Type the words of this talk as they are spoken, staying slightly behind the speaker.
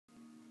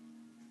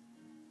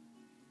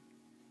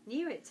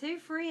New at Two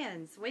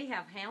Friends. We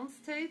have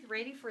houndstooth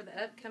ready for the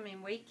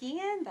upcoming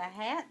weekend. The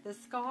hat, the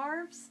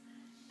scarves.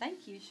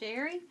 Thank you,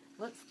 Sherry.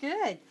 Looks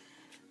good.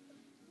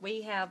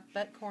 We have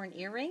buckhorn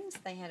earrings.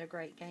 They had a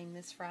great game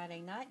this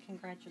Friday night.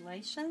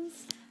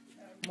 Congratulations.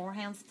 More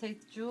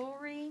houndstooth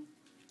jewelry.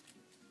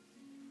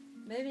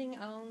 Moving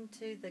on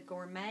to the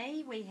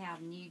gourmet, we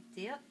have new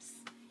dips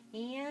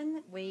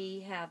in.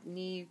 We have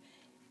new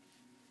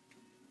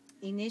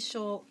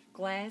initial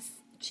glass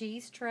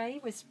cheese tray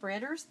with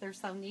spreaders. They're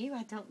so new,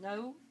 I don't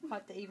know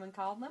what to even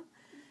call them.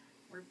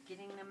 We're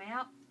getting them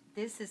out.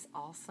 This is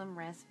awesome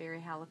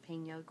raspberry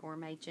jalapeno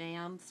gourmet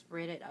jam.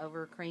 Spread it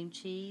over cream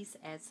cheese.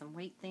 Add some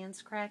wheat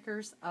thins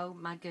crackers. Oh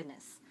my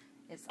goodness,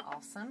 it's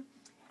awesome.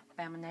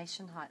 Bama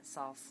Nation hot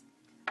sauce.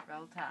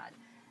 Roll Tide.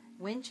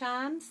 Wind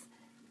chimes.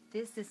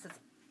 This is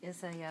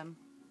a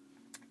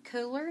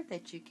cooler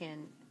that you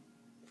can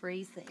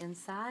freeze the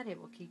inside. It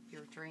will keep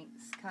your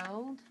drinks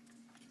cold.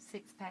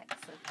 6 packs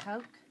of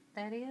Coke,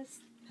 that is.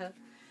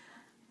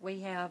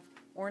 We have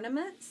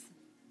ornaments.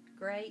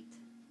 Great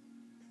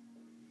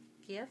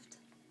gift.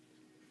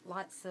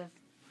 Lots of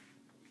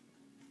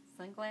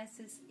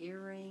sunglasses,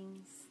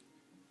 earrings,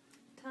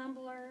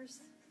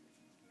 tumblers,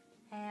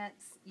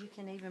 hats. You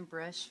can even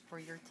brush for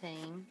your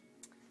team.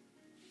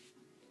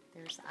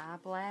 There's eye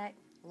black.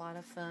 A lot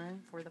of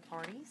fun for the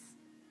parties.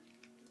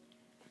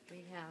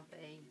 We have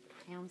a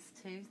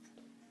houndstooth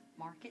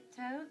market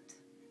tote.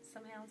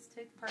 Some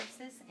houndstooth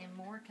purses and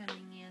more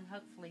coming in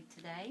hopefully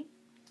today.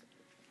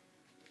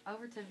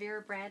 Over to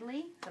Vera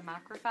Bradley, the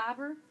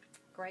microfiber.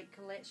 Great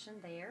collection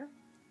there.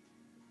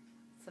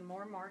 Some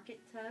more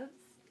market totes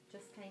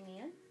just came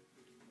in.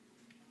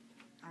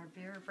 Our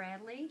Vera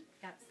Bradley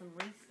got some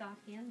restock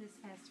in this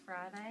past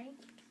Friday.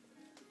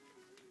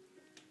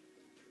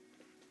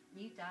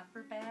 New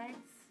diaper bags.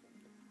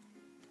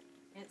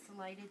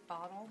 Insulated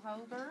bottle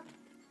holder.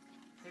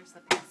 There's the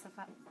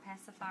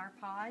pacifier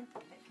pod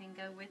that can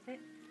go with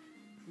it.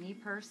 New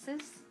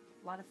purses,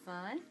 a lot of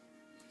fun.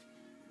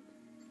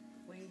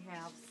 We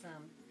have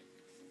some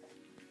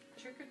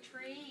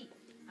trick-or-treat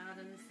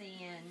items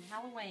in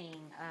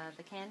Halloween.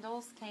 The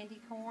candles,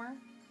 candy corn.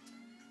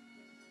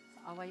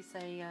 It's always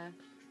a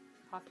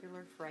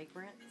popular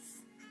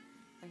fragrance.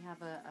 We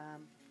have a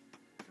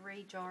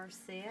 3-jar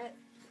set,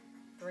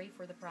 3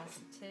 for the price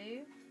of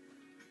 2.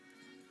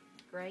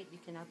 Great, you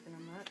can open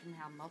them up and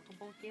have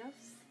multiple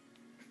gifts.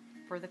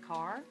 For the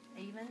car,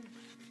 even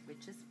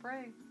Witch's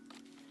Brew.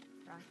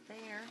 Right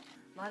there.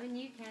 A lot of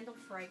new candle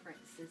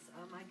fragrances.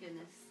 Oh my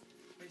goodness.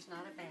 There's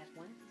not a bad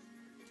one.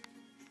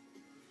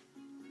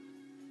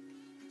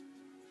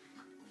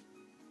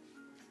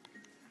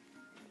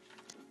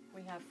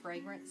 We have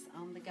fragrance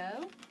on the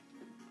go.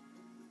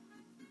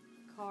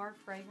 Car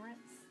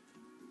fragrance.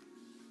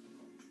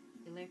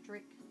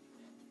 Electric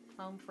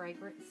home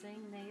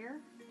fragrancing there.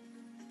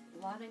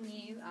 A lot of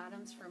new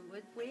items from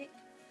Woodwick.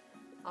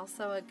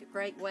 Also a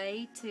great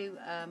way to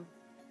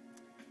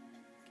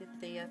get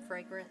the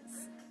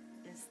fragrance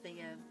is the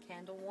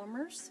candle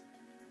warmers.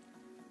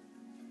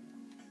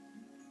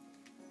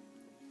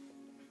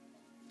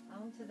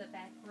 On to the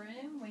back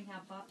room. We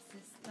have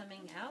boxes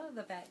coming out of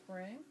the back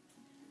room.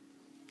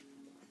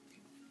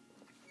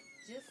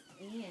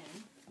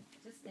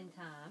 Just in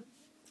time.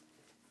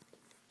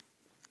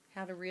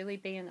 How to Really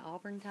Be an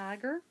Auburn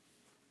Tiger.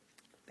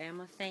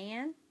 Bama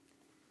fan.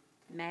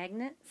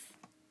 Magnets.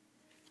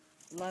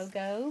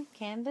 Logo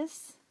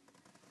canvas.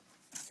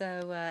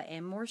 So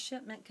and more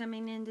shipment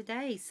coming in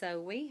today, so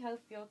we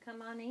hope you'll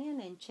come on in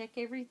and check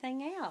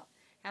everything out.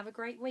 Have a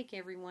great week,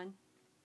 everyone.